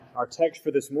Our text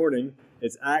for this morning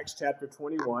is Acts chapter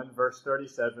 21, verse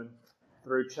 37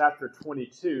 through chapter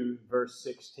 22, verse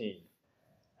 16.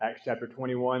 Acts chapter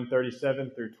 21,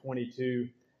 37 through 22,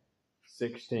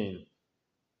 16.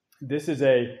 This is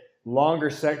a longer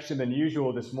section than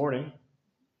usual this morning.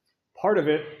 Part of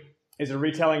it is a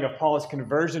retelling of Paul's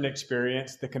conversion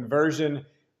experience, the conversion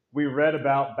we read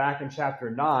about back in chapter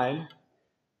 9.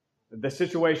 The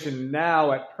situation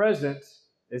now at present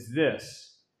is this.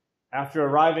 After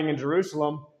arriving in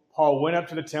Jerusalem, Paul went up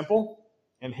to the temple,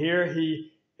 and here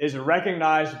he is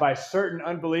recognized by certain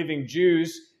unbelieving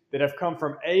Jews that have come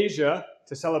from Asia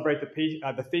to celebrate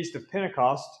the Feast of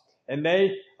Pentecost. And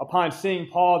they, upon seeing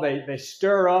Paul, they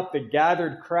stir up the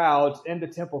gathered crowds in the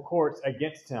temple courts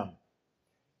against him.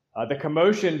 The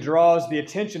commotion draws the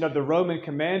attention of the Roman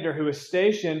commander who is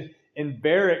stationed in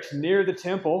barracks near the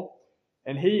temple.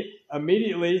 And he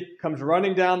immediately comes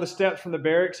running down the steps from the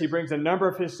barracks. He brings a number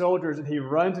of his soldiers and he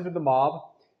runs into the mob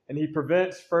and he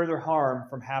prevents further harm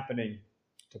from happening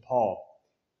to Paul.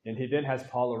 And he then has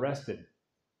Paul arrested.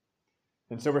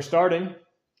 And so we're starting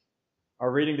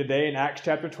our reading today in Acts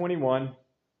chapter 21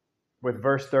 with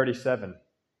verse 37.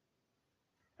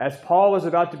 As Paul was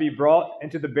about to be brought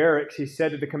into the barracks, he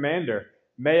said to the commander,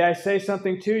 "May I say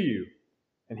something to you?"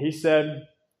 And he said,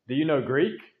 "Do you know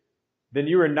Greek? Then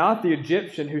you are not the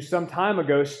Egyptian who some time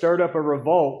ago stirred up a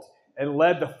revolt and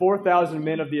led the 4,000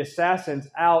 men of the assassins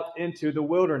out into the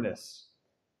wilderness."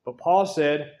 But Paul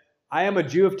said, "I am a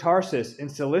Jew of Tarsus in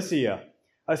Cilicia,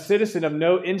 a citizen of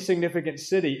no insignificant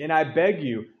city, and I beg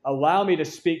you, allow me to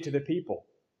speak to the people."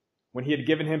 When he had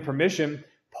given him permission,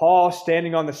 Paul,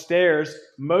 standing on the stairs,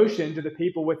 motioned to the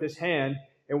people with his hand,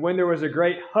 and when there was a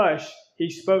great hush, he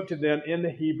spoke to them in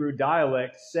the Hebrew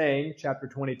dialect, saying, chapter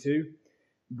 22,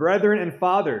 "Brethren and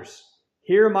fathers,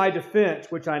 hear my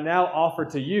defense, which I now offer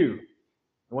to you."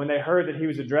 And when they heard that he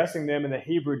was addressing them in the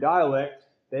Hebrew dialect,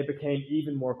 they became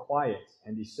even more quiet.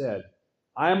 And he said,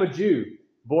 "I am a Jew,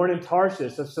 born in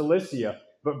Tarsus of Cilicia,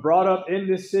 but brought up in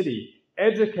this city,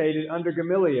 educated under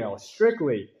Gamaliel,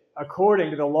 strictly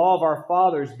according to the law of our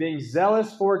fathers, being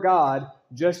zealous for God,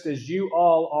 just as you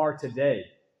all are today.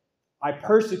 I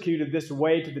persecuted this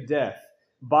way to the death,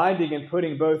 binding and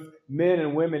putting both men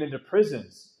and women into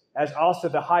prisons, as also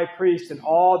the high priest and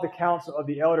all the council of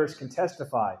the elders can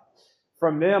testify.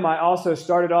 From them I also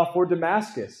started off for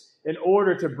Damascus, in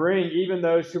order to bring even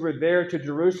those who were there to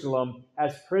Jerusalem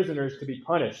as prisoners to be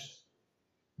punished.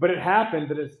 But it happened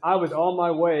that as I was on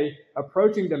my way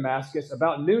approaching Damascus,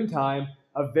 about noontime,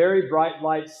 a very bright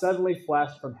light suddenly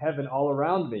flashed from heaven all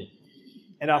around me.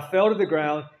 And I fell to the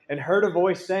ground and heard a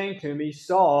voice saying to me,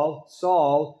 'Saul,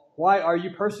 Saul, why are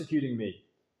you persecuting me?'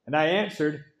 And I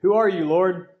answered, 'Who are you,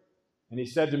 Lord?' And he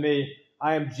said to me,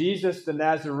 'I am Jesus the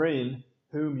Nazarene,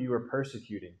 whom you are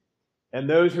persecuting.' And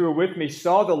those who were with me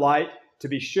saw the light, to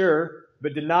be sure,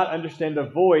 but did not understand the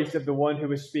voice of the one who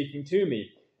was speaking to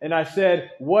me. And I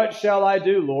said, 'What shall I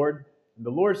do, Lord?' And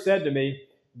the Lord said to me,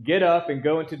 'Get up and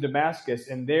go into Damascus,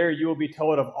 and there you will be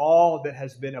told of all that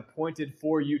has been appointed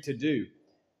for you to do.'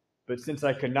 But since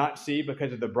I could not see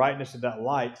because of the brightness of that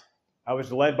light, I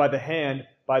was led by the hand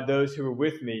by those who were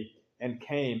with me and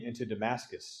came into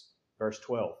Damascus." Verse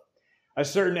 12. "A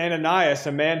certain Ananias,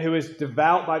 a man who is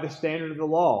devout by the standard of the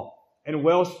law, and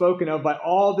well spoken of by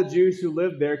all the Jews who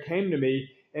lived there, came to me,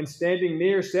 and standing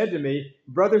near said to me,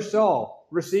 'Brother Saul,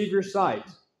 receive your sight.'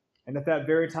 And at that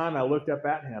very time I looked up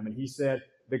at him, and he said,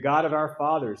 'The God of our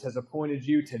fathers has appointed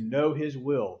you to know his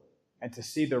will, and to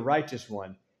see the righteous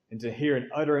one, and to hear an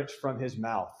utterance from his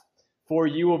mouth. For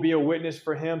you will be a witness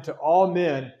for him to all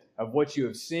men of what you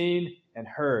have seen and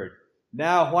heard.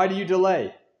 Now, why do you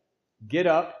delay? Get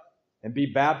up and be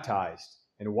baptized,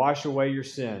 and wash away your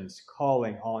sins,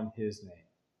 calling on his name.'"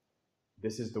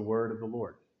 This is the word of the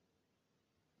Lord.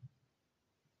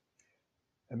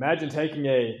 Imagine taking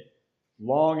a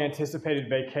long-anticipated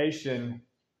vacation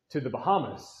to the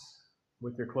Bahamas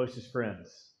with your closest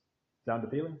friends. Sound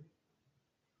appealing?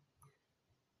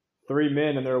 3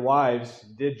 men and their wives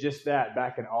did just that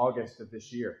back in August of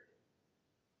this year.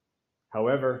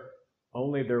 However,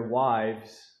 only their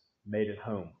wives made it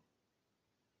home.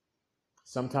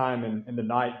 Sometime in the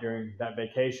night during that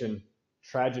vacation,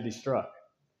 tragedy struck.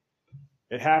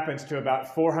 It happens to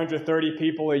about 430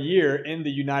 people a year in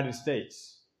the United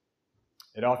States.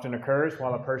 It often occurs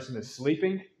while a person is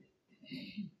sleeping.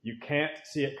 You can't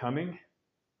see it coming.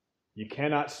 You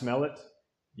cannot smell it.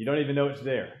 You don't even know it's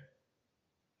there.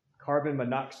 Carbon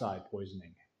monoxide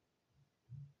poisoning.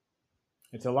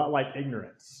 It's a lot like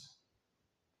ignorance.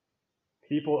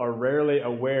 People are rarely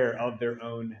aware of their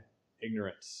own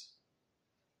ignorance.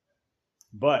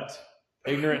 But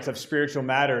ignorance of spiritual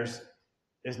matters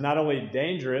is not only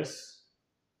dangerous,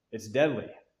 it's deadly.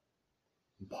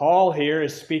 Paul here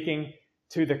is speaking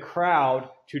to the crowd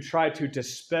to try to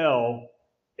dispel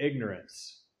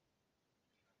ignorance.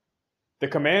 The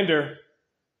commander,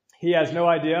 he has no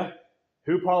idea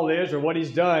who Paul is or what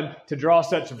he's done to draw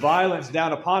such violence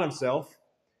down upon himself.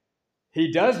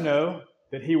 He does know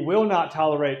that he will not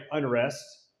tolerate unrest.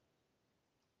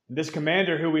 This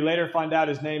commander, who we later find out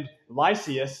is named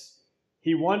Lysias,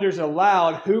 he wonders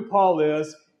aloud who Paul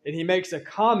is, and he makes a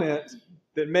comment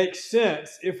that makes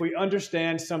sense if we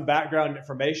understand some background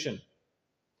information.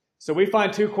 So we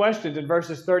find two questions in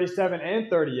verses 37 and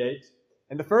 38.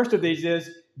 And the first of these is,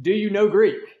 do you know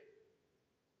Greek?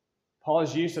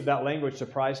 Paul's use of that language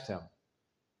surprised him.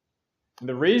 And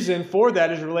the reason for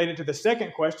that is related to the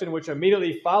second question, which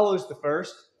immediately follows the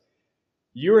first.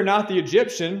 You are not the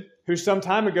Egyptian who some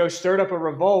time ago stirred up a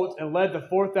revolt and led the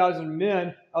 4,000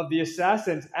 men of the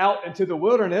assassins out into the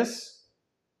wilderness.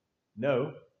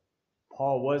 No,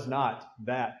 Paul was not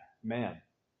that man.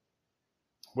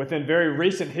 Within very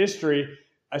recent history,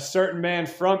 a certain man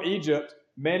from Egypt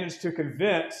managed to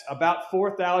convince about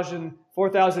 4,000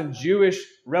 Jewish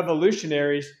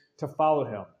revolutionaries to follow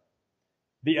him.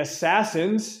 The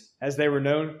assassins, as they were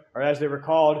known, or as they were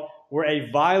called, were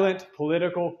a violent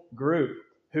political group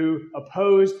who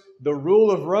opposed the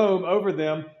rule of Rome over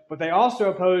them, but they also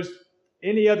opposed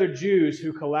any other Jews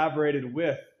who collaborated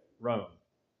with Rome.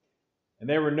 And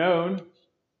they were known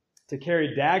to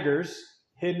carry daggers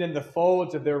hidden in the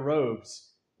folds of their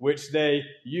robes, which they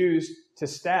used to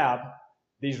stab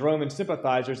these Roman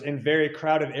sympathizers in very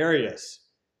crowded areas.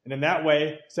 And in that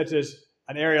way, such as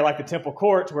an area like the Temple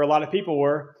Court, where a lot of people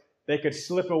were, they could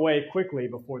slip away quickly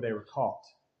before they were caught.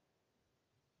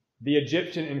 The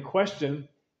Egyptian in question,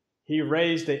 he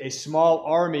raised a small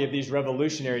army of these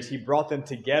revolutionaries. He brought them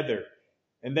together,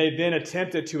 and they then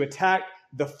attempted to attack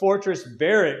the fortress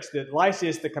barracks that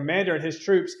Lysias, the commander, and his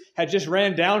troops had just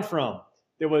ran down from,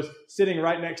 that was sitting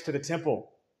right next to the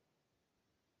temple.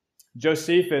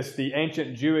 Josephus, the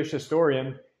ancient Jewish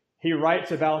historian, he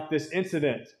writes about this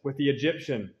incident with the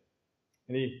Egyptian.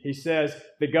 And he says,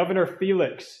 the governor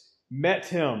Felix met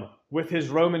him with his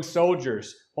Roman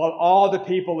soldiers, while all the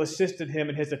people assisted him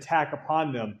in his attack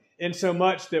upon them,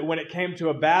 insomuch that when it came to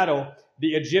a battle,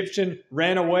 the Egyptian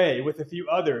ran away with a few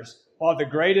others, while the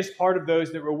greatest part of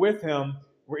those that were with him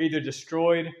were either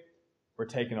destroyed or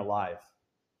taken alive.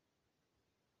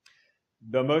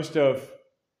 Though most of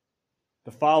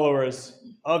the followers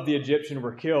of the Egyptian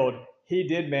were killed, he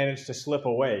did manage to slip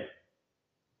away.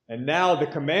 And now the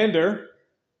commander,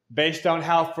 based on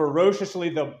how ferociously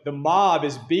the mob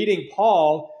is beating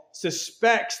Paul,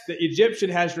 suspects the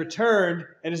Egyptian has returned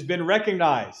and has been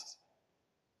recognized.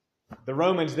 The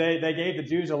Romans, they gave the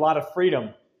Jews a lot of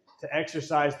freedom to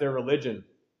exercise their religion.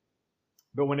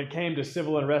 But when it came to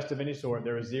civil unrest of any sort,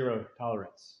 there was zero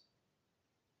tolerance.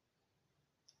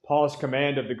 Paul's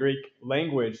command of the Greek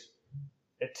language,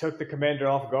 it took the commander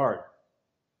off guard.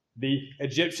 The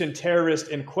Egyptian terrorist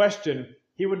in question,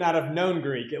 he would not have known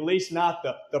Greek, at least not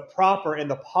the proper and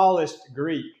the polished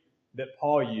Greek that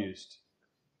Paul used.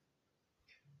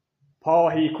 Paul,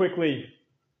 he quickly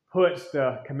puts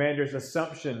the commander's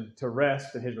assumption to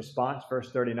rest in his response,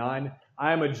 verse 39.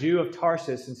 I am a Jew of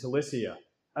Tarsus in Cilicia,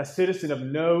 a citizen of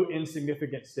no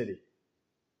insignificant city.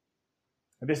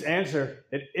 And this answer,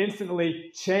 it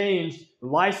instantly changed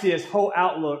Lysias' whole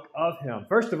outlook of him.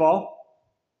 First of all,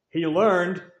 he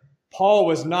learned Paul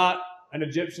was not an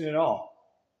Egyptian at all,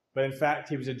 but in fact,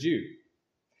 he was a Jew.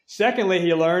 Secondly,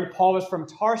 he learned Paul was from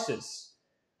Tarsus,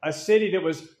 a city that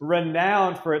was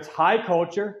renowned for its high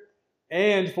culture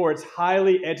and for its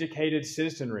highly educated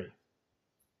citizenry.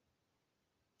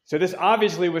 So this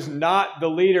obviously was not the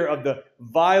leader of the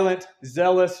violent,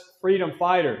 zealous freedom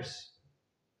fighters.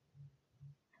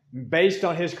 Based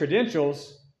on his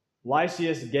credentials,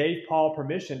 Lysias gave Paul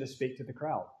permission to speak to the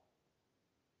crowd.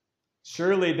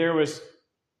 Surely there was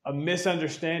a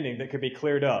misunderstanding that could be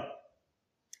cleared up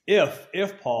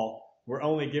if Paul were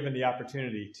only given the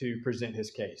opportunity to present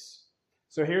his case.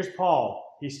 So here's Paul.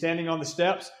 He's standing on the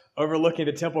steps overlooking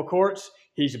the temple courts.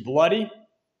 He's bloody.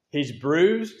 He's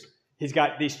bruised. He's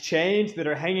got these chains that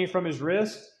are hanging from his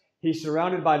wrists. He's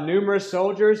surrounded by numerous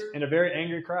soldiers and a very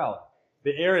angry crowd.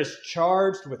 The air is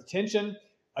charged with tension.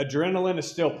 Adrenaline is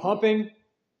still pumping.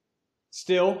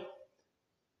 Still,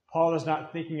 Paul is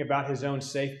not thinking about his own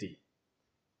safety,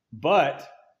 but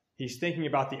he's thinking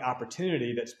about the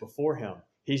opportunity that's before him.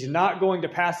 He's not going to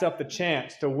pass up the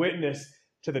chance to witness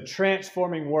to the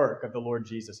transforming work of the Lord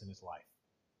Jesus in his life.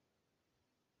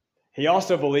 He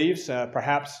also believes,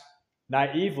 perhaps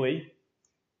naively,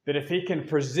 that if he can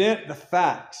present the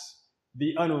facts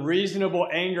the unreasonable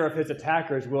anger of his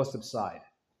attackers will subside.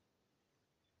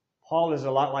 Paul is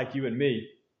a lot like you and me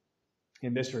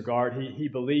in this regard. He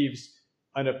believes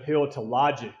an appeal to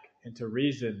logic and to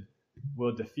reason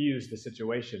will diffuse the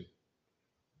situation.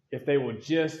 If they will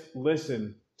just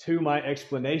listen to my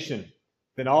explanation,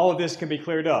 then all of this can be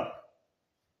cleared up.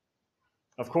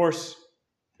 Of course,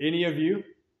 any of you,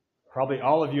 probably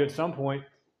all of you at some point,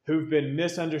 who've been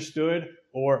misunderstood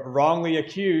or wrongly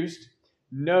accused,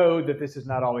 know that this is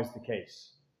not always the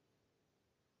case.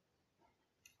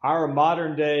 Our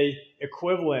modern day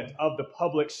equivalent of the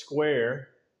public square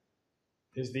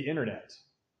is the internet,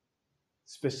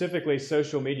 specifically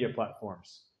social media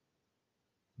platforms.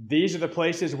 These are the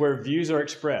places where views are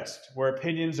expressed, where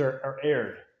opinions are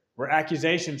aired, where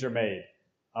accusations are made,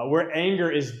 where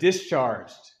anger is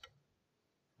discharged.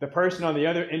 The person on the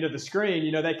other end of the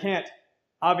screen, they can't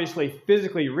obviously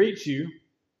physically reach you,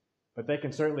 but they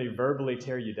can certainly verbally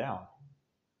tear you down.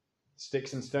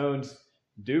 Sticks and stones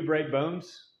do break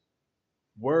bones.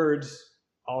 Words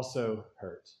also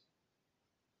hurt.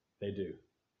 They do.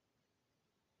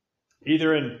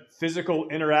 Either in physical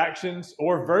interactions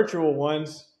or virtual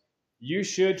ones, you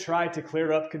should try to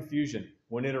clear up confusion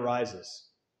when it arises.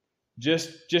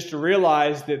 Just to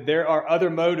realize that there are other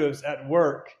motives at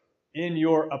work in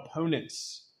your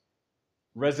opponents.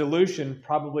 Resolution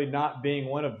probably not being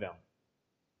one of them.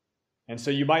 And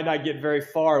so you might not get very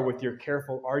far with your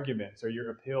careful arguments or your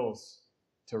appeals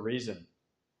to reason.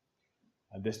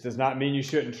 And this does not mean you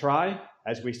shouldn't try,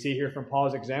 as we see here from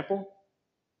Paul's example.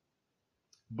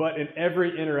 But in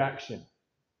every interaction,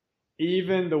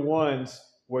 even the ones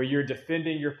where you're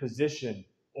defending your position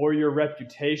or your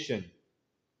reputation,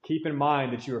 keep in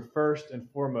mind that you are first and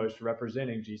foremost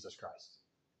representing Jesus Christ.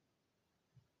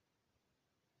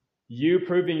 You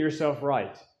proving yourself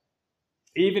right,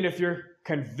 even if you're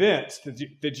convinced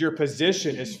that your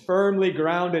position is firmly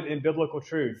grounded in biblical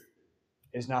truth,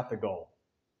 is not the goal.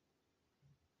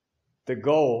 The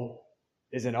goal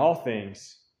is in all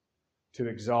things to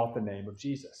exalt the name of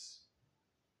Jesus.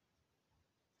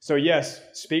 So yes,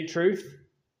 speak truth,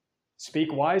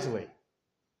 speak wisely,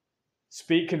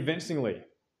 speak convincingly.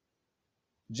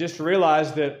 Just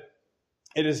realize that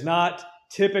it is not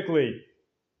typically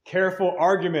careful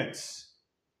arguments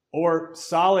or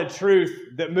solid truth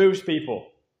that moves people,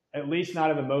 at least not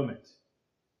in the moment.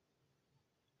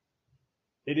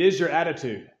 It is your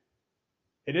attitude.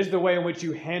 It is the way in which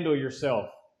you handle yourself,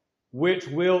 which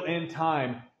will in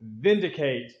time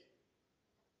vindicate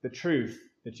the truth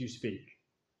that you speak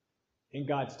in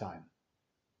God's time.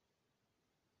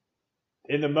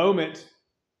 In the moment,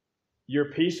 your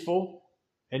peaceful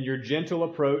and your gentle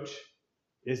approach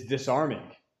is disarming.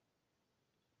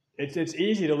 It's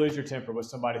easy to lose your temper with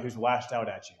somebody who's lashed out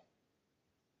at you.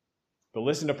 But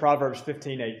listen to Proverbs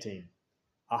 15:18.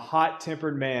 A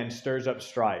hot-tempered man stirs up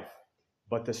strife,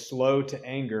 but the slow to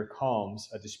anger calms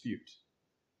a dispute.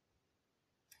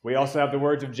 We also have the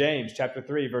words of James, chapter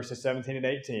 3, verses 17 and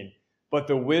 18. But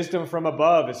the wisdom from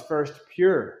above is first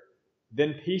pure,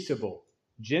 then peaceable,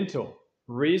 gentle,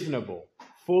 reasonable,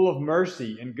 full of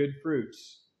mercy and good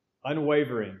fruits,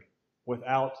 unwavering,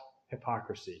 without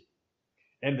hypocrisy.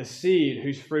 And the seed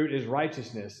whose fruit is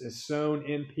righteousness is sown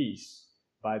in peace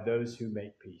by those who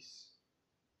make peace.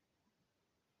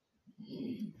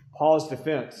 Paul's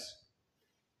defense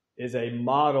is a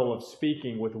model of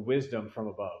speaking with wisdom from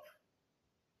above.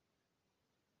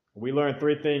 We learn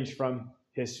three things from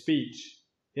his speech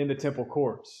in the temple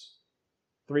courts.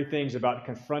 Three things about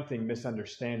confronting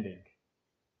misunderstanding.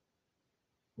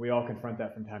 We all confront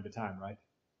that from time to time, right?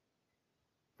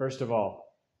 First of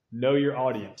all, know your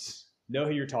audience. Know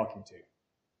who you're talking to.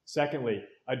 Secondly,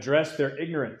 address their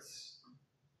ignorance.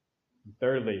 And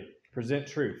thirdly, present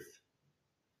truth.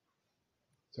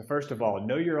 So first of all,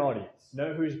 know your audience.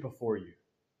 Know who's before you.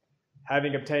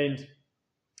 Having obtained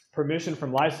permission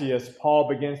from Lysias, Paul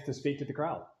begins to speak to the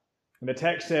crowd. And the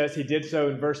text says he did so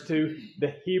in verse 2,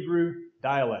 the Hebrew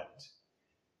dialect.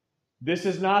 This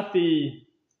is not the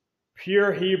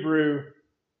pure Hebrew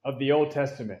of the Old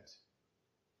Testament,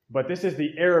 but this is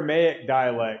the Aramaic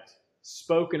dialect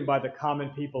spoken by the common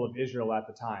people of Israel at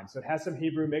the time. So it has some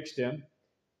Hebrew mixed in,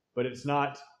 but it's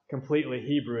not completely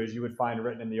Hebrew as you would find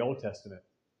written in the Old Testament.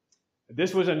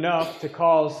 This was enough to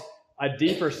cause a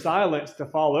deeper silence to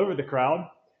fall over the crowd.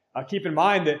 Keep in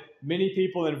mind that many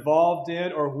people involved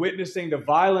in or witnessing the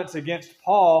violence against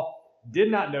Paul did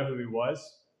not know who he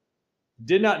was,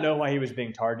 did not know why he was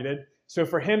being targeted. So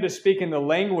for him to speak in the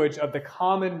language of the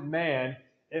common man,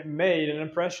 it made an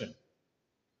impression.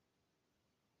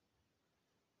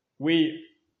 We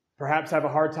perhaps have a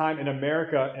hard time in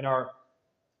America in our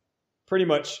pretty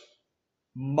much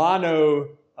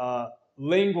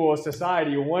lingual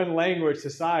society, one language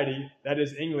society, that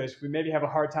is English, we maybe have a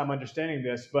hard time understanding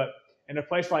this, but in a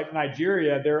place like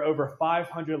Nigeria, there are over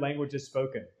 500 languages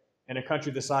spoken in a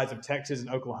country the size of Texas and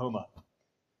Oklahoma.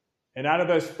 And out of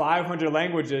those 500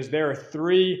 languages, there are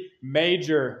 3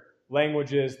 major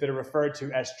languages that are referred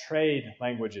to as trade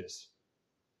languages.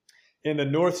 In the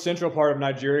north central part of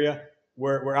Nigeria,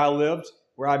 where I lived,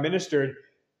 where I ministered,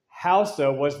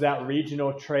 Hausa was that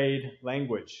regional trade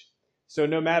language. So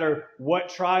no matter what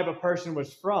tribe a person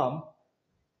was from,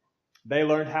 they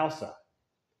learned Hausa.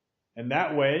 And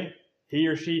that way, he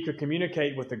or she could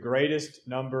communicate with the greatest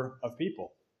number of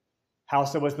people.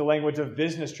 Hausa was the language of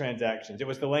business transactions. It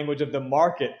was the language of the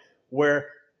market where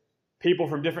people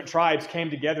from different tribes came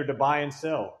together to buy and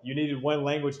sell. You needed one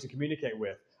language to communicate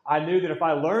with. I knew that if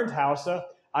I learned Hausa,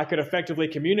 I could effectively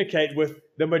communicate with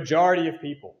the majority of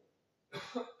people.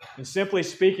 And simply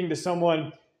speaking to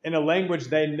someone in a language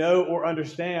they know or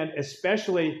understand,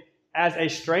 especially as a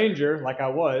stranger like I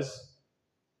was,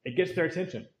 it gets their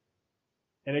attention.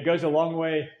 And it goes a long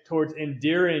way towards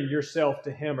endearing yourself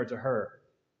to him or to her.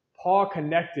 Paul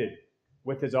connected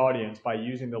with his audience by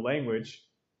using the language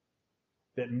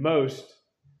that most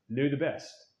knew the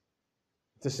best.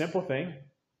 It's a simple thing,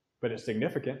 but it's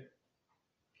significant.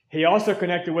 He also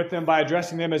connected with them by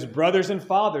addressing them as brothers and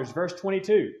fathers. Verse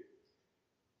 22.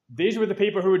 These were the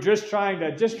people who were just trying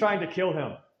to kill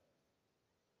him.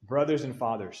 Brothers and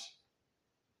fathers.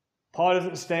 Paul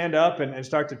doesn't stand up and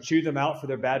start to chew them out for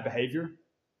their bad behavior,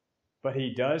 but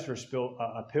he does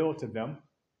appeal to them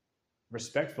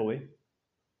respectfully.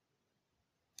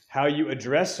 How you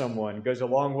address someone goes a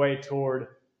long way toward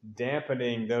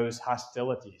dampening those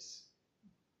hostilities.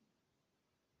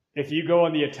 If you go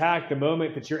on the attack the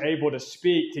moment that you're able to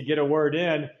speak to get a word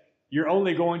in, you're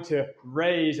only going to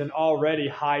raise an already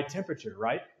high temperature,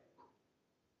 right?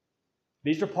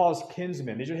 These are Paul's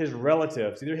kinsmen. These are his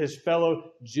relatives. These are his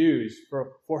fellow Jews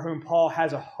for whom Paul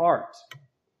has a heart.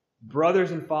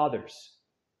 Brothers and fathers,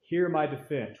 hear my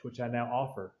defense, which I now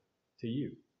offer to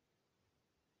you.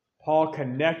 Paul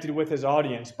connected with his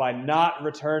audience by not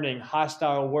returning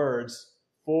hostile words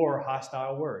for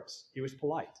hostile words. He was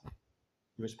polite.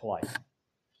 He was polite.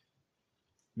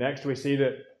 Next, we see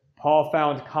that Paul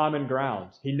found common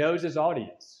ground. He knows his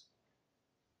audience.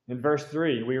 In verse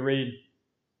 3, we read,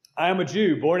 I am a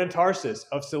Jew born in Tarsus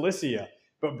of Cilicia,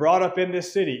 but brought up in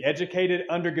this city, educated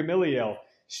under Gamaliel,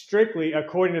 strictly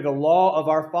according to the law of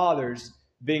our fathers,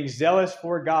 being zealous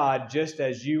for God, just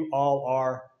as you all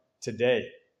are today.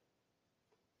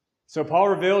 So Paul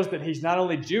reveals that he's not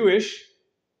only Jewish,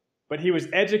 but he was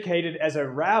educated as a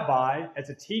rabbi, as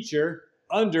a teacher,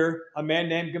 under a man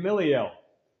named Gamaliel.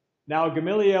 Now,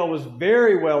 Gamaliel was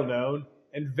very well known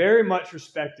and very much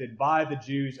respected by the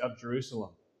Jews of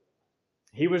Jerusalem.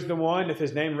 He was the one, if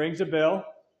his name rings a bell,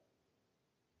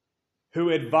 who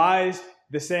advised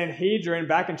the Sanhedrin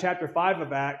back in chapter 5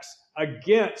 of Acts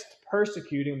against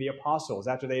persecuting the apostles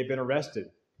after they had been arrested.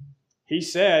 He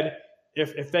said,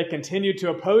 if they continue to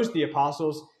oppose the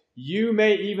apostles, you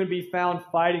may even be found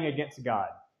fighting against God.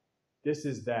 This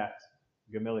is that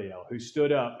Gamaliel who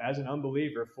stood up as an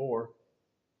unbeliever for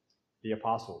the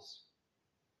apostles.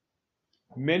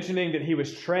 Mentioning that he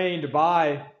was trained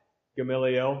by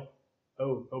Gamaliel,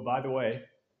 by the way,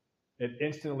 it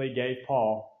instantly gave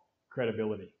Paul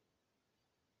credibility.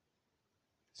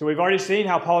 So we've already seen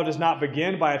how Paul does not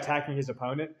begin by attacking his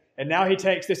opponent, and now he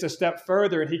takes this a step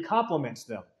further and he compliments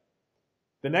them.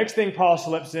 The next thing Paul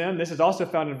slips in, this is also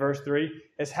found in verse 3,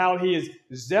 is how he is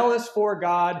zealous for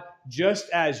God just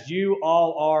as you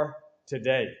all are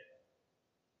today.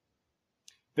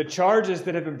 The charges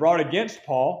that have been brought against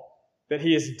Paul, that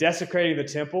he is desecrating the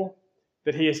temple,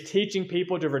 that he is teaching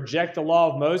people to reject the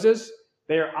law of Moses,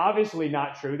 they are obviously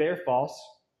not true. They are false.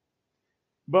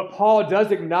 But Paul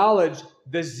does acknowledge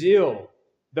the zeal,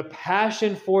 the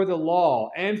passion for the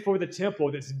law and for the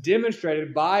temple that's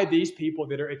demonstrated by these people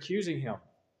that are accusing him.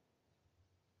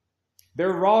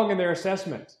 They're wrong in their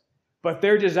assessment, but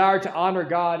their desire to honor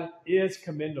God is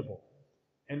commendable.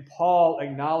 And Paul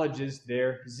acknowledges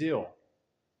their zeal.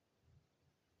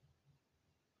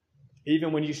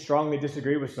 Even when you strongly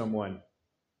disagree with someone,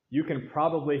 you can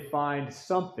probably find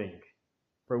something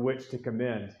for which to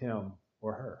commend him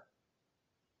or her.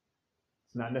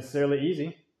 It's not necessarily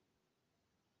easy.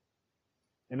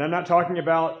 And I'm not talking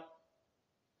about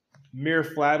mere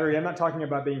flattery. I'm not talking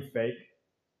about being fake.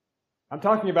 I'm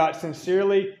talking about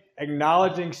sincerely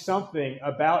acknowledging something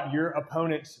about your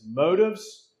opponent's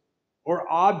motives or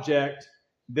object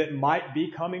that might be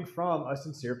coming from a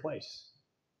sincere place.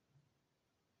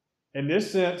 In this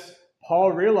sense,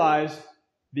 Paul realized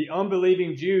the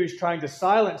unbelieving Jews trying to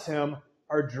silence him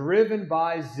are driven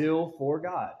by zeal for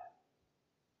God.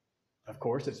 Of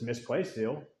course, it's misplaced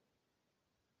zeal.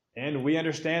 And we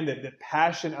understand that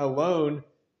passion alone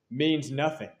means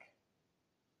nothing.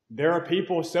 There are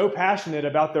people so passionate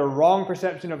about their wrong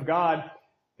perception of God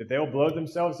that they'll blow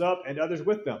themselves up and others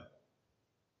with them.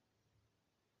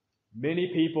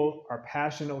 Many people are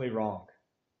passionately wrong.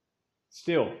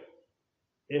 Still,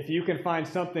 if you can find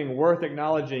something worth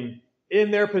acknowledging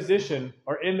in their position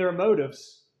or in their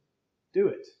motives, do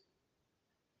it.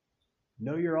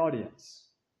 Know your audience.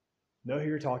 Know who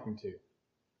you're talking to.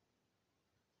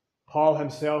 Paul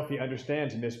himself, he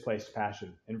understands misplaced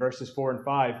passion. In verses 4 and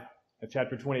 5 of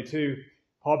chapter 22,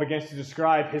 Paul begins to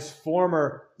describe his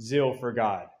former zeal for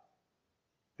God.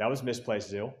 That was misplaced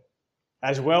zeal.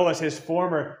 As well as his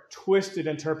former twisted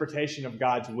interpretation of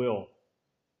God's will.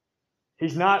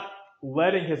 He's not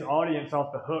letting his audience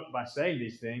off the hook by saying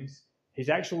these things. He's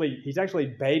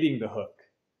actually baiting the hook.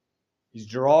 He's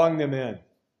drawing them in.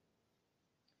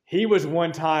 He was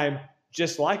one time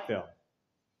just like them.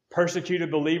 Persecuted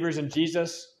believers in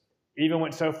Jesus, even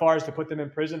went so far as to put them in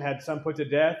prison, had some put to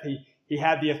death. He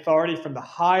had the authority from the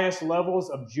highest levels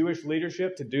of Jewish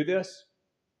leadership to do this.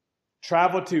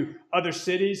 Traveled to other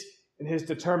cities in his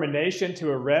determination to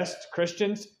arrest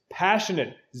Christians.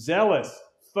 Passionate, zealous,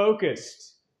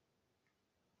 focused.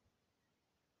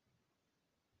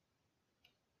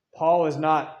 Paul is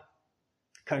not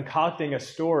concocting a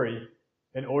story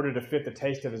in order to fit the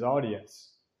taste of his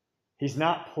audience. He's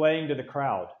not playing to the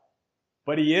crowd,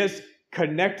 but he is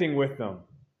connecting with them,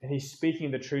 and he's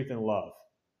speaking the truth in love.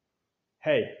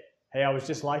 Hey, I was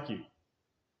just like you.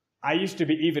 I used to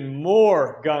be even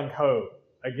more gung-ho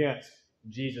against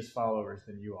Jesus followers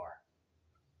than you are.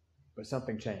 But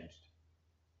something changed.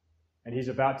 And he's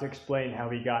about to explain how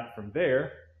he got from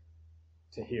there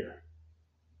to here.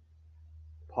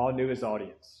 Paul knew his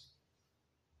audience.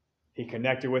 He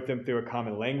connected with them through a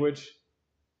common language.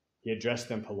 He addressed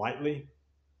them politely.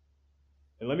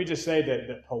 And let me just say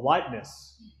that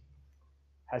politeness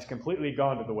has completely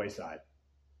gone to the wayside.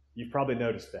 You've probably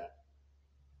noticed that.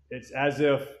 It's as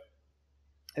if,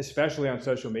 especially on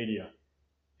social media,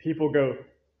 people go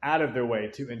out of their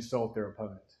way to insult their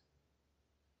opponent,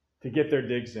 to get their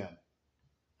digs in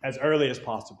as early as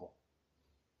possible.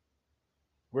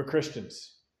 We're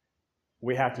Christians.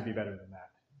 We have to be better than that.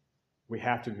 We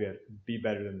have to be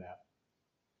better than that.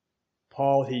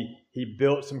 Paul, he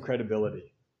built some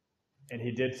credibility, and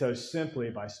he did so simply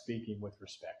by speaking with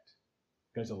respect.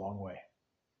 It goes a long way.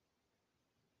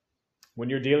 When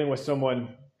you're dealing with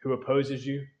someone who opposes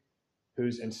you,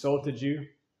 who's insulted you,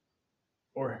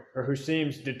 or who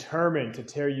seems determined to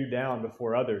tear you down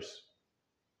before others,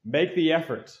 make the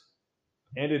effort,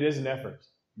 and it is an effort,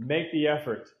 make the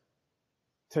effort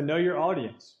to know your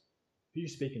audience. Who are you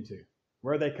speaking to?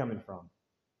 Where are they coming from?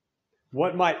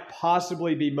 What might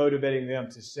possibly be motivating them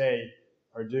to say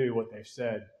or do what they've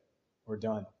said or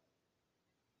done?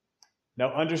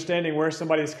 Now, understanding where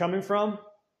somebody's coming from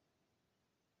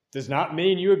does not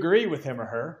mean you agree with him or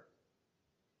her.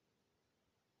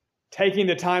 Taking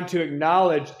the time to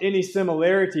acknowledge any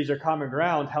similarities or common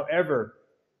ground, however,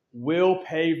 will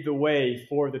pave the way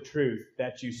for the truth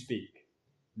that you speak.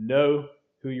 Know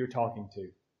who you're talking to.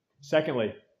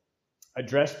 Secondly,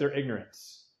 address their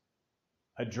ignorance.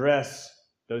 Address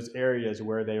those areas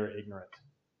where they are ignorant.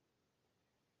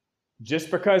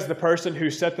 Just because the person who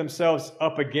set themselves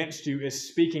up against you is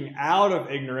speaking out of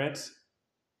ignorance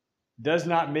does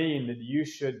not mean that you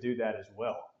should do that as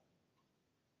well.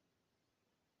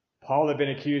 Paul had been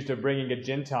accused of bringing a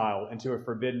Gentile into a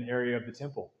forbidden area of the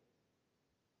temple,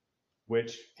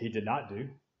 which he did not do.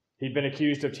 He'd been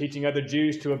accused of teaching other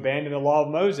Jews to abandon the law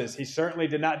of Moses. He certainly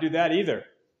did not do that either.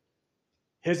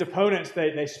 His opponents,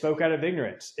 they spoke out of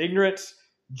ignorance. Ignorance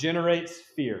generates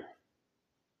fear.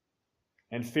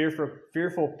 And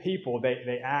fearful people,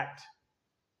 they act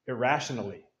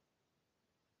irrationally.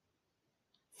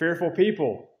 Fearful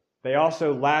people, they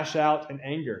also lash out in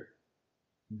anger.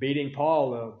 Beating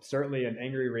Paul, certainly an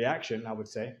angry reaction, I would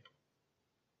say.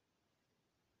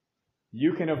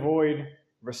 You can avoid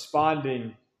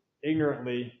responding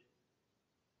ignorantly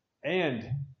and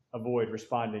avoid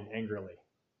responding angrily.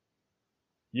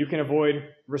 You can avoid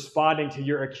responding to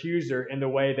your accuser in the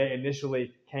way they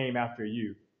initially came after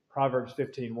you. Proverbs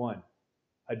 15:1.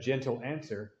 A gentle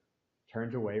answer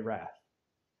turns away wrath.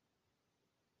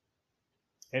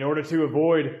 In order to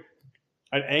avoid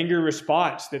an angry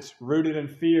response that's rooted in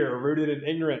fear or rooted in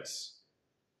ignorance,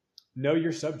 know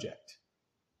your subject.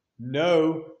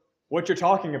 Know what you're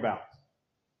talking about.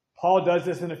 Paul does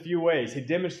this in a few ways. He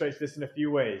demonstrates this in a few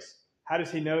ways. How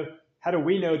does he know? How do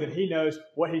we know that he knows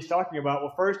what he's talking about?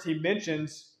 Well, first, he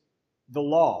mentions the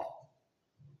law.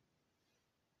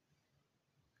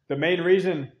 The main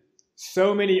reason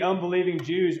so many unbelieving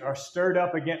Jews are stirred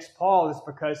up against Paul is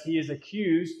because he is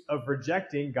accused of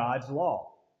rejecting God's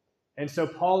law. And so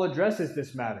Paul addresses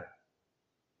this matter.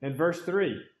 In verse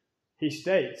 3, he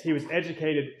states he was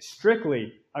educated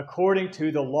strictly according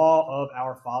to the law of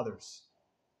our fathers.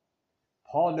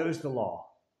 Paul knows the law.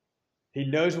 He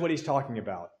knows what he's talking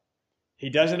about. He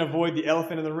doesn't avoid the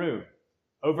elephant in the room.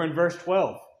 Over in verse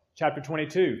 12, chapter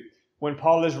 22, when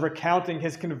Paul is recounting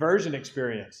his conversion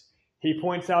experience, he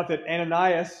points out that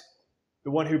Ananias, the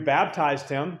one who baptized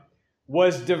him,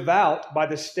 was devout by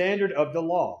the standard of the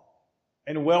law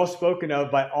and well spoken of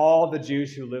by all the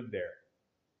Jews who lived there.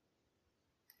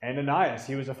 Ananias,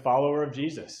 he was a follower of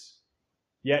Jesus,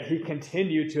 yet he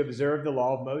continued to observe the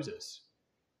law of Moses.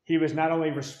 He was not only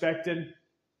respected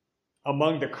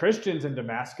among the Christians in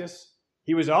Damascus,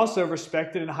 he was also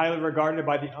respected and highly regarded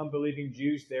by the unbelieving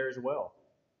Jews there as well.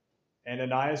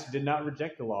 Ananias did not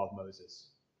reject the law of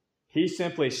Moses. He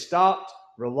simply stopped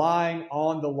relying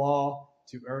on the law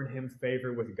to earn him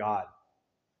favor with God.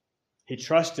 He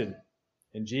trusted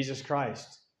in Jesus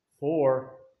Christ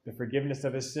for the forgiveness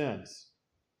of his sins,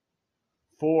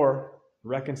 for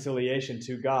reconciliation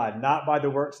to God, not by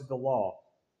the works of the law,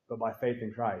 but by faith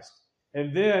in Christ.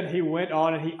 And then he went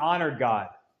on and he honored God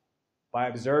by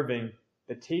observing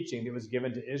the teaching that was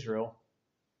given to Israel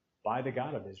by the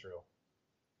God of Israel.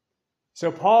 So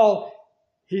Paul,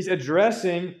 he's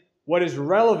addressing what is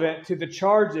relevant to the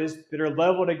charges that are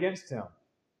leveled against him,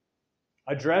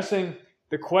 addressing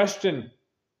the question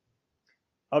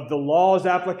of the law's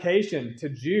application to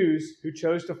Jews who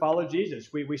chose to follow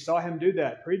Jesus. We saw him do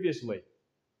that previously.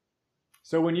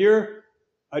 So when you're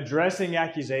addressing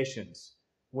accusations,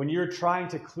 when you're trying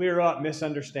to clear up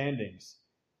misunderstandings,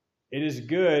 it is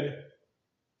good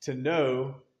to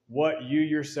know what you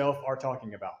yourself are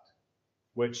talking about,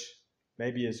 which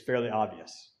maybe is fairly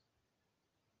obvious.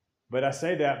 But I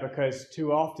say that because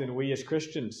too often we as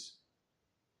Christians,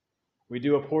 we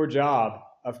do a poor job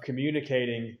of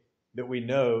communicating that we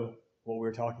know what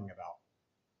we're talking about.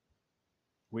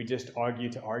 We just argue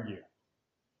to argue.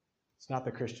 It's not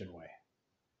the Christian way.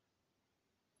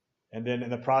 And then in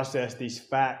the process, these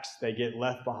facts, they get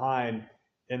left behind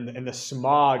in the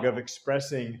smog of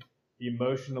expressing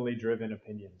emotionally driven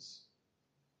opinions.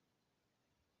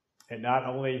 It not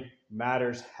only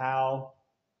matters how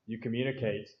you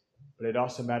communicate, but it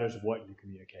also matters what you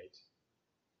communicate.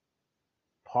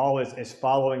 Paul is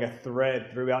following a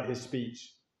thread throughout his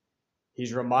speech.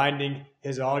 He's reminding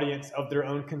his audience of their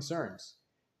own concerns.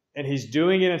 And he's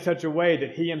doing it in such a way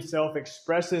that he himself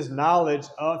expresses knowledge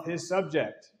of his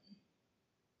subject.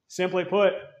 Simply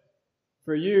put,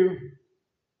 for you,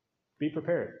 be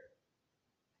prepared.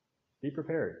 Be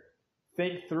prepared.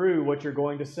 Think through what you're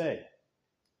going to say.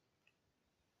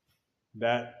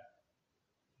 That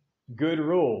good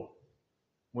rule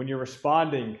when you're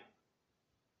responding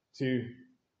to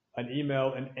an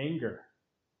email in anger,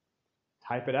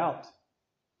 type it out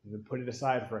and then put it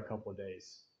aside for a couple of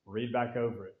days. Read back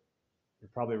over it.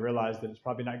 You'll probably realize that it's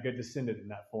probably not good to send it in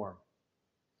that form.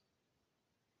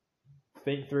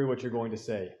 Think through what you're going to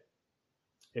say.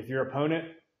 If your opponent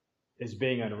is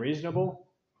being unreasonable,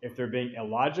 if they're being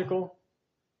illogical,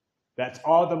 that's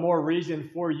all the more reason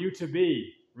for you to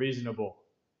be reasonable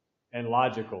and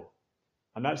logical.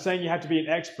 I'm not saying you have to be an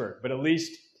expert, but at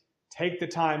least take the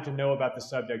time to know about the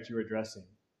subject you're addressing.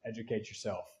 Educate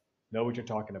yourself. Know what you're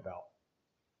talking about.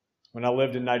 When I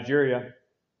lived in Nigeria,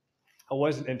 I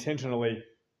wasn't intentionally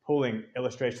pulling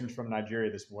illustrations from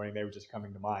Nigeria this morning. They were just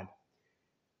coming to mind.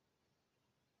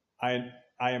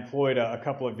 I employed a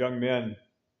couple of young men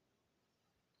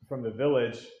from the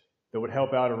village that would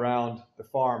help out around the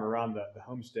farm, around the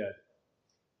homestead.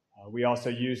 We also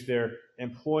used their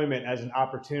employment as an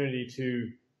opportunity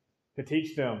to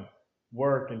teach them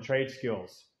work and trade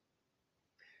skills.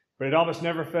 But it almost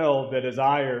never failed that as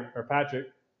I or Patrick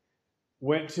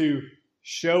went to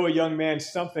show a young man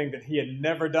something that he had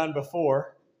never done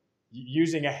before,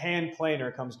 using a hand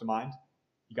planer comes to mind.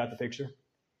 You got the picture?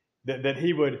 That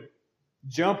he would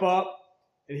jump up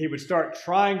and he would start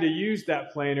trying to use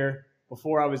that planer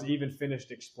before I was even finished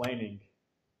explaining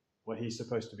what he's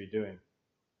supposed to be doing.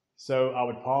 So I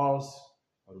would pause,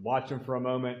 I would watch him for a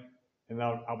moment, and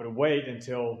I would wait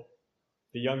until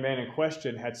the young man in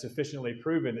question had sufficiently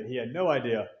proven that he had no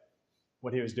idea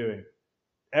what he was doing.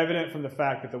 Evident from the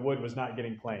fact that the wood was not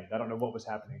getting planed. I don't know what was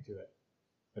happening to it,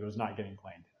 but it was not getting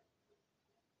planed.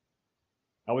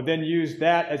 I would then use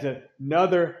that as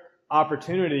another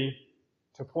opportunity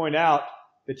to point out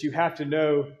that you have to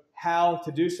know how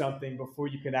to do something before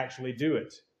you can actually do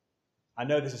it. I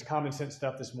know this is common sense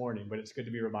stuff this morning, but it's good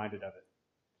to be reminded of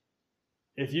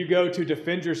it. If you go to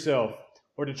defend yourself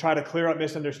or to try to clear up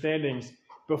misunderstandings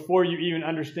before you even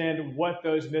understand what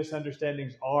those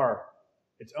misunderstandings are.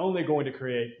 It's only going to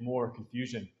create more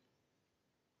confusion.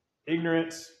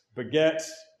 Ignorance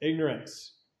begets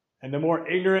ignorance. And the more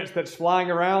ignorance that's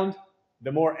flying around,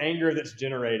 the more anger that's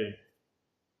generated.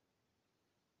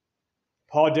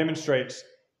 Paul demonstrates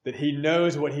that he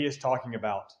knows what he is talking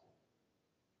about.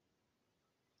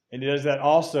 And he does that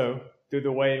also through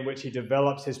the way in which he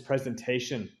develops his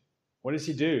presentation. What does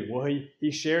he do? Well,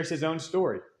 he shares his own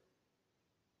story.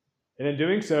 And in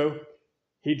doing so,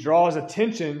 he draws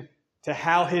attention to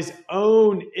how his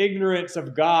own ignorance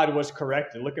of God was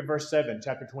corrected. Look at verse 7,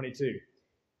 chapter 22.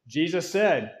 Jesus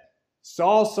said,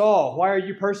 "Saul, Saul, why are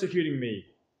you persecuting me?"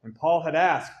 And Paul had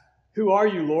asked, "Who are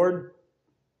you, Lord?"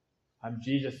 "I'm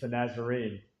Jesus the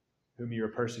Nazarene, whom you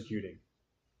are persecuting."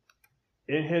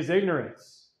 In his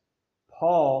ignorance,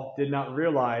 Paul did not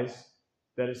realize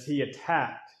that as he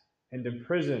attacked and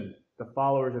imprisoned the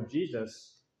followers of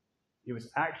Jesus, he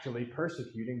was actually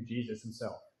persecuting Jesus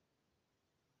himself.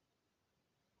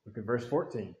 Look at verse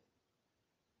 14.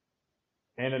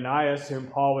 Ananias, whom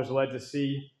Paul was led to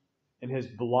see in his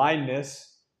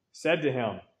blindness, said to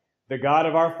him, "The God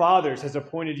of our fathers has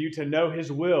appointed you to know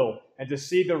his will and to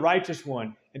see the righteous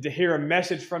one and to hear a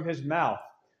message from his mouth.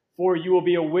 For you will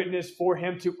be a witness for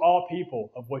him to all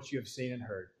people of what you have seen and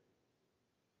heard."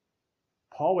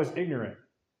 Paul was ignorant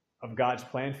of God's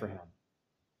plan for him.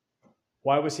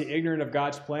 Why was he ignorant of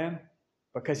God's plan?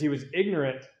 Because he was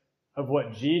ignorant of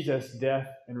what Jesus' death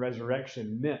and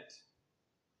resurrection meant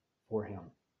for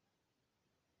him.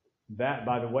 That,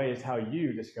 by the way, is how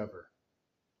you discover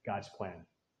God's plan.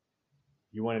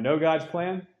 You want to know God's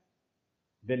plan?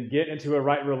 Then get into a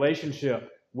right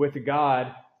relationship with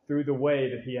God through the way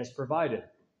that he has provided,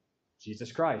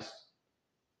 Jesus Christ.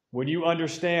 When you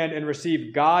understand and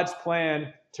receive God's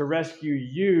plan to rescue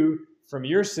you from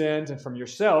your sins and from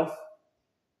yourself,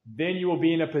 then you will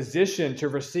be in a position to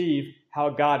receive how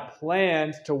God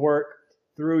plans to work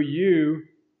through you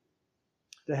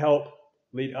to help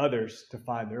lead others to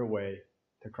find their way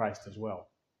to Christ as well.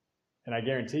 And I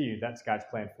guarantee you that's God's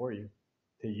plan for you,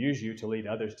 to use you to lead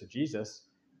others to Jesus.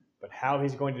 But how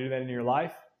he's going to do that in your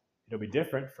life, it'll be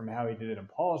different from how he did it in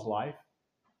Paul's life,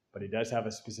 but he does have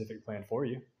a specific plan for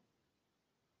you.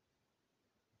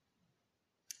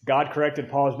 God corrected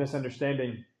Paul's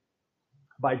misunderstanding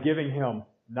by giving him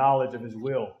knowledge of his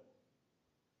will.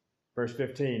 Verse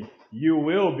 15, you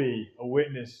will be a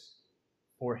witness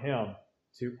for him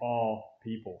to all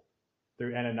people.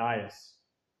 Through Ananias,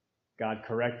 God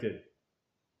corrected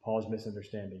Paul's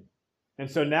misunderstanding. And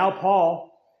so now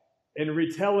Paul, in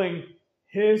retelling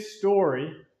his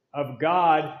story of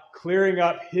God clearing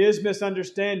up his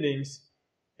misunderstandings,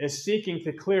 is seeking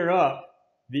to clear up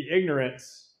the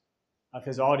ignorance of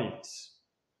his audience.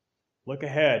 Look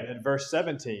ahead at verse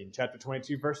 17, chapter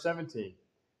 22, verse 17.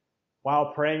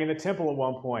 While praying in the temple at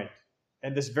one point,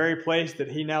 in this very place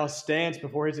that he now stands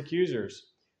before his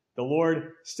accusers, the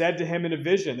Lord said to him in a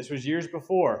vision, this was years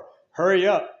before, "Hurry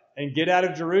up and get out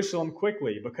of Jerusalem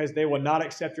quickly, because they will not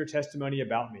accept your testimony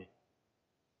about me."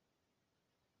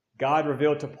 God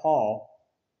revealed to Paul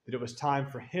that it was time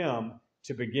for him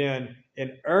to begin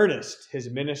in earnest his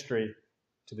ministry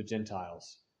to the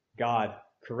Gentiles. God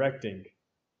correcting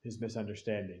his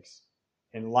misunderstandings,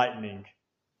 enlightening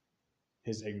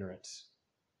his ignorance.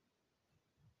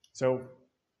 So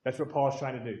that's what Paul's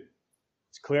trying to do.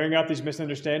 He's clearing up these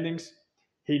misunderstandings.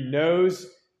 He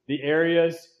knows the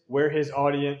areas where his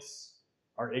audience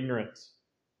are ignorant.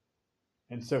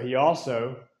 And so he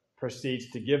also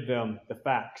proceeds to give them the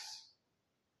facts.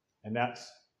 And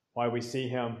that's why we see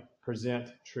him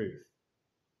present truth.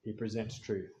 He presents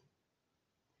truth.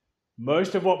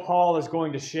 Most of what Paul is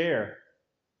going to share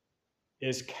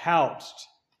is couched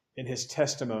in his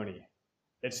testimony.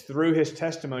 It's through his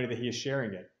testimony that he is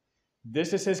sharing it.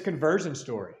 This is his conversion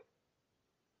story.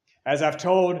 As I've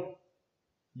told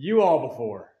you all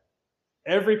before,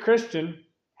 every Christian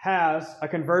has a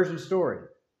conversion story.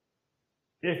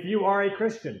 If you are a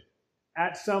Christian,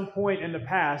 at some point in the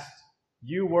past,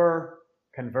 you were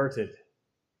converted.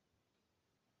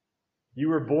 You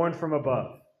were born from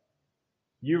above.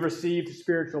 You received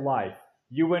spiritual life.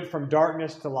 You went from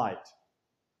darkness to light.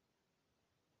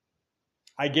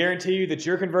 I guarantee you that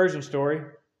your conversion story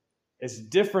is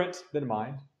different than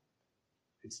mine.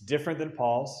 It's different than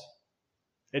Paul's.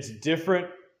 It's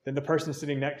different than the person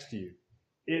sitting next to you.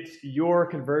 It's your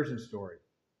conversion story.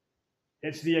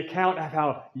 It's the account of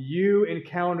how you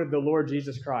encountered the Lord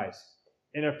Jesus Christ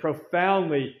in a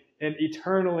profoundly and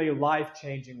eternally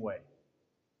life-changing way.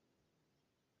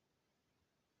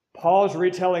 Paul's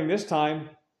retelling this time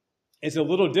is a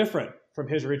little different from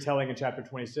his retelling in chapter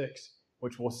 26.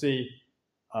 which we'll see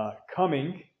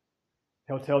coming.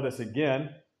 He'll tell this again.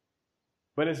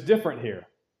 But it's different here.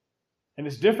 And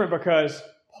it's different because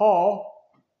Paul,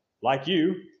 like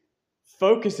you,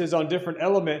 focuses on different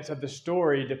elements of the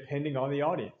story depending on the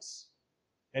audience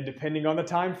and depending on the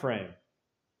time frame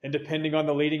and depending on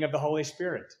the leading of the Holy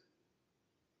Spirit.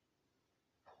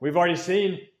 We've already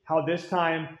seen how this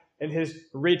time in his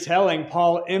retelling,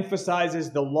 Paul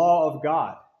emphasizes the law of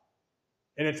God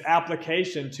and its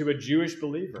application to a Jewish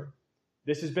believer.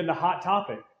 This has been the hot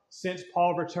topic since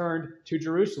Paul returned to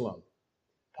Jerusalem.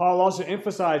 Paul also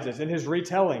emphasizes in his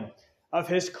retelling of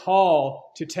his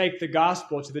call to take the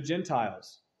gospel to the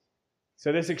Gentiles.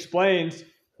 So this explains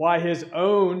why his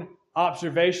own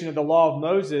observation of the law of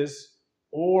Moses,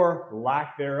 or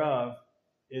lack thereof,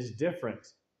 is different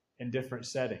in different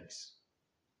settings.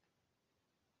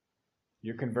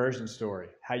 Your conversion story,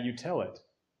 how you tell it,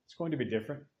 it's going to be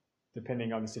different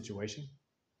depending on the situation.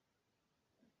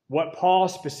 What Paul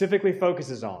specifically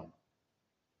focuses on,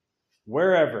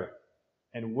 wherever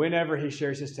and whenever he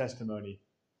shares his testimony,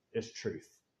 is truth.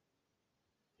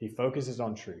 He focuses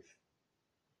on truth.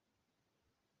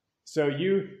 So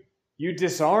you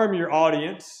disarm your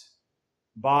audience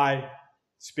by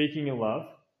speaking in love.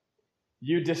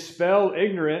 You dispel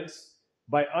ignorance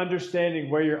by understanding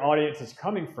where your audience is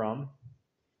coming from.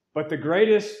 But the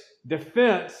greatest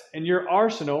defense in your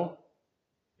arsenal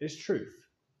is truth.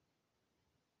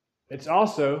 It's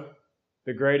also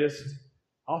the greatest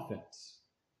offense.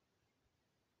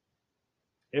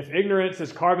 If ignorance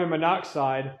is carbon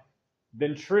monoxide,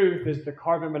 then truth is the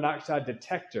carbon monoxide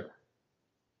detector.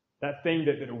 That thing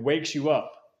that wakes you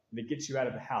up, that gets you out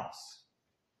of the house.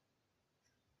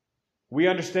 We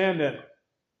understand that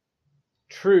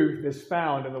truth is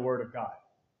found in the Word of God.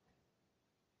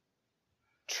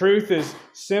 Truth is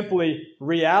simply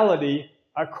reality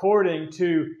according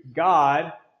to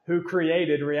God, who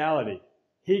created reality.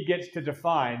 He gets to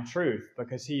define truth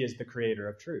because he is the creator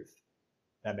of truth.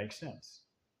 That makes sense.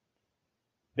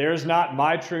 There's not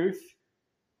my truth.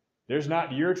 There's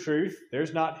not your truth.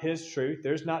 There's not his truth.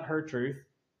 There's not her truth.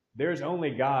 There's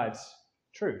only God's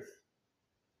truth.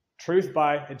 Truth,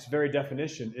 by its very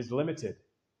definition, is limited.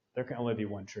 There can only be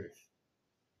one truth.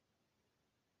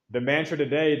 The mantra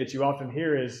today that you often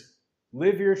hear is,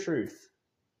 live your truth.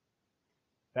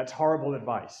 That's horrible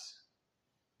advice.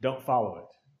 Don't follow it.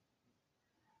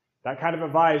 That kind of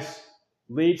advice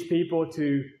leads people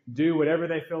to do whatever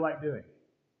they feel like doing.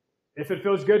 If it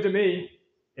feels good to me,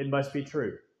 it must be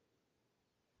true.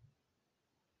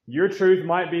 Your truth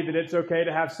might be that it's okay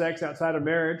to have sex outside of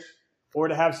marriage or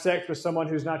to have sex with someone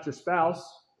who's not your spouse,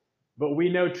 but we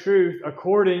know truth,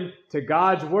 according to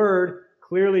God's word,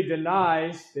 clearly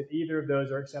denies that either of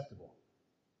those are acceptable.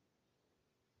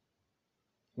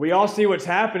 We all see what's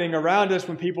happening around us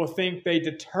when people think they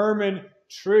determine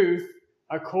truth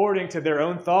according to their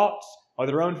own thoughts or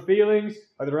their own feelings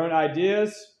or their own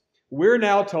ideas. We're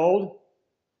now told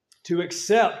to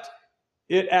accept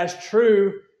it as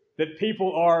true that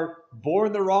people are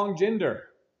born the wrong gender,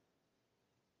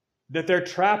 that they're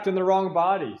trapped in the wrong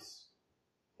bodies,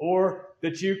 or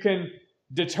that you can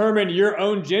determine your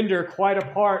own gender quite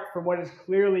apart from what is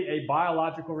clearly a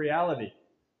biological reality.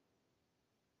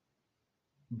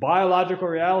 Biological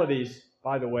realities,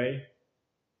 by the way,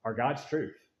 are God's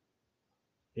truth.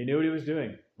 He knew what he was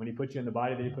doing when he put you in the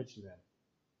body that he put you in.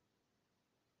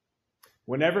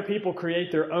 Whenever people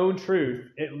create their own truth,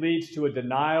 it leads to a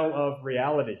denial of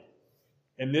reality.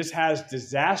 And this has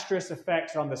disastrous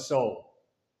effects on the soul.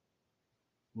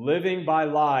 Living by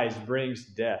lies brings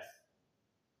death.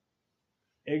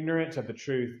 Ignorance of the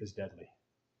truth is deadly.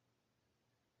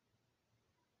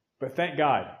 But thank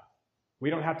God, we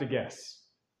don't have to guess.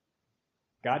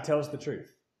 God tells the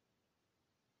truth.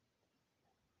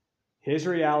 His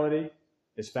reality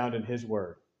is found in his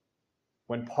word.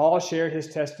 When Paul shared his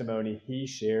testimony, he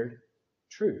shared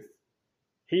truth.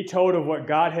 He told of what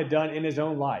God had done in his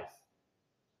own life.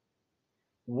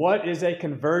 What is a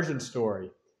conversion story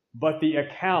but the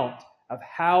account of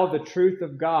how the truth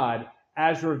of God,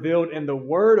 as revealed in the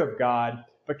Word of God,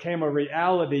 became a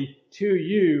reality to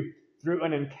you through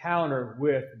an encounter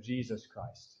with Jesus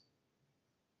Christ?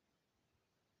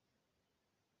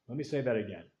 Let me say that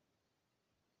again.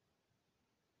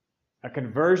 A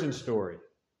conversion story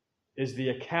is the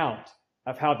account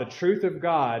of how the truth of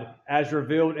God, as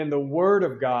revealed in the Word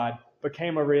of God,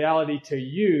 became a reality to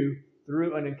you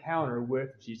through an encounter with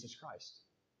Jesus Christ.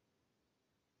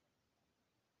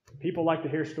 People like to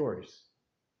hear stories.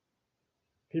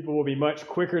 People will be much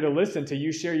quicker to listen to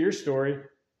you share your story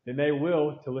than they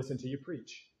will to listen to you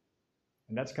preach.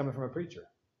 And that's coming from a preacher.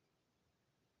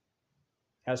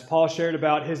 as Paul shared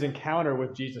about his encounter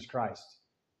with Jesus Christ,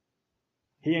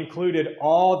 he included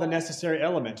all the necessary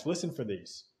elements. Listen for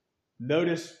these.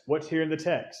 Notice what's here in the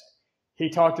text. He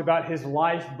talked about his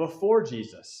life before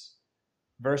Jesus.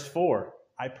 Verse 4,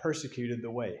 I persecuted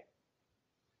the way.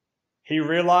 He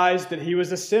realized that he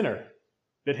was a sinner,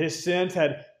 that his sins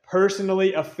had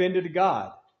personally offended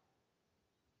God.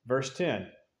 Verse 10,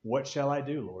 what shall I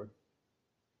do, Lord?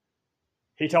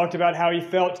 He talked about how he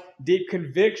felt deep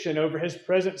conviction over his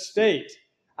present state.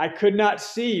 I could not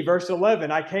see. Verse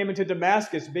 11, I came into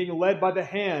Damascus being led by the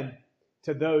hand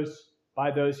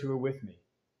by those who were with me.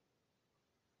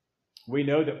 We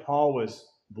know that Paul was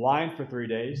blind for 3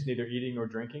 days, neither eating nor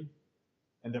drinking,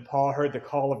 and that Paul heard the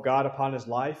call of God upon his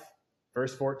life.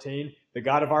 Verse 14, the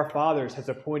God of our fathers has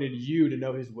appointed you to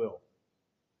know his will.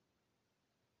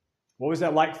 What was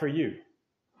that like for you?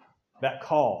 That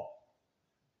call.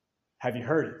 Have you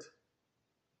heard it?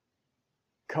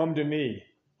 Come to me,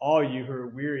 all you who are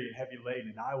weary and heavy laden,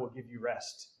 and I will give you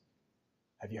rest.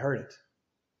 Have you heard it?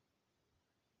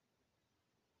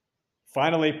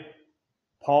 Finally,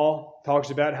 Paul talks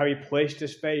about how he placed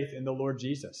his faith in the Lord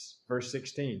Jesus. Verse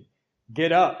 16,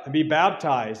 get up and be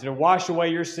baptized and wash away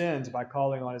your sins by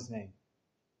calling on his name.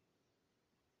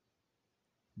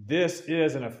 This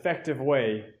is an effective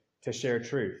way to share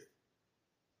truth.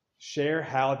 Share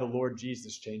how the Lord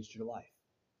Jesus changed your life.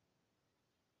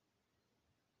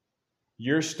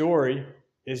 Your story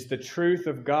is the truth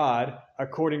of God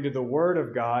according to the Word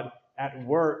of God at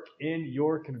work in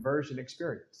your conversion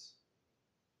experience.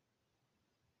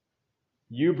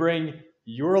 You bring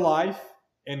your life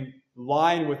in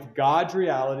line with God's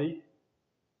reality,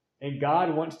 and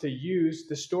God wants to use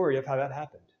the story of how that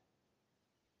happened.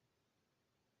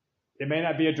 It may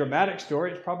not be a dramatic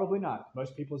story. It's probably not.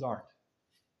 Most people's aren't.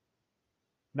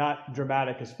 Not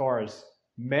dramatic as far as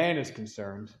man is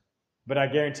concerned, but I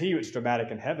guarantee you it's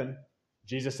dramatic in heaven.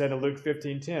 Jesus said in Luke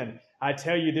 15:10, I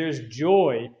tell you there's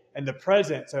joy in the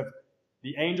presence of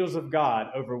the angels of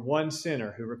God over one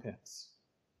sinner who repents.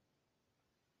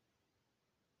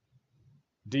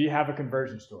 Do you have a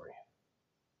conversion story?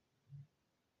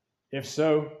 If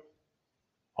so,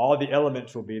 all the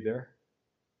elements will be there.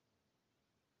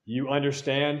 You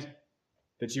understand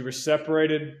that you were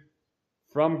separated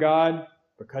from God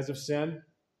because of sin.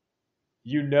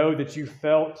 You know that you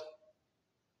felt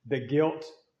the guilt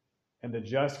and the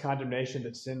just condemnation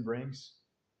that sin brings.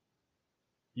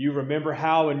 You remember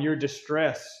how in your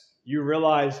distress you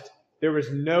realized there was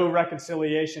no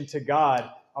reconciliation to God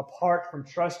apart from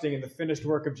trusting in the finished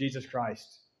work of Jesus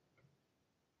Christ.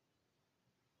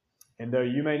 And though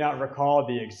you may not recall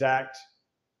the exact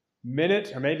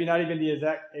minute, or maybe not even the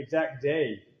exact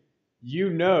day, you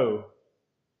know,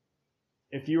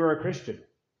 if you are a Christian,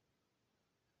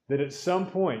 that at some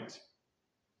point,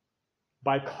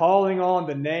 by calling on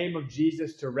the name of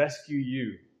Jesus to rescue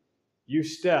you, you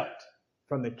stepped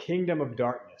from the kingdom of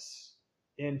darkness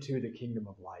into the kingdom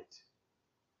of light.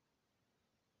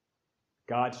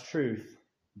 God's truth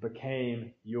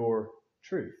became your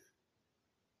truth.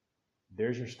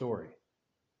 There's your story.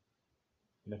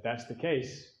 And if that's the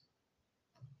case,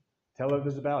 tell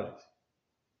others about it.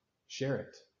 Share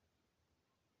it.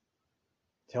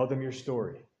 Tell them your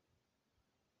story.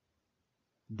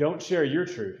 Don't share your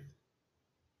truth.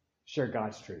 Share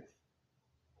God's truth.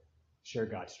 Share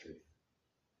God's truth.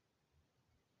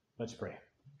 Let's pray.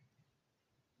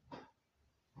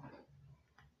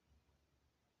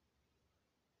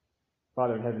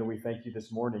 Father in heaven, we thank you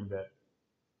this morning that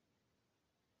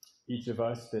each of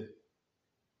us that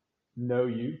know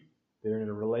you, that are in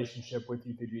a relationship with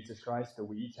you through Jesus Christ, that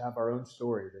we each have our own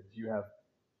story that you have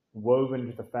woven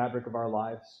into the fabric of our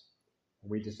lives. And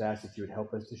we just ask that you would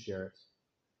help us to share it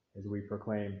as we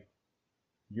proclaim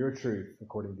your truth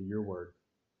according to your word.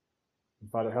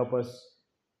 And Father, help us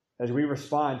as we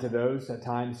respond to those at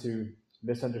times who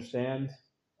misunderstand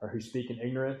or who speak in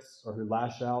ignorance or who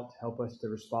lash out. Help us to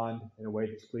respond in a way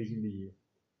that's pleasing to you,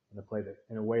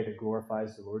 in a way that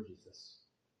glorifies the Lord Jesus.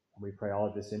 And we pray all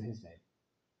of this in his name.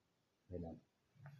 Amen.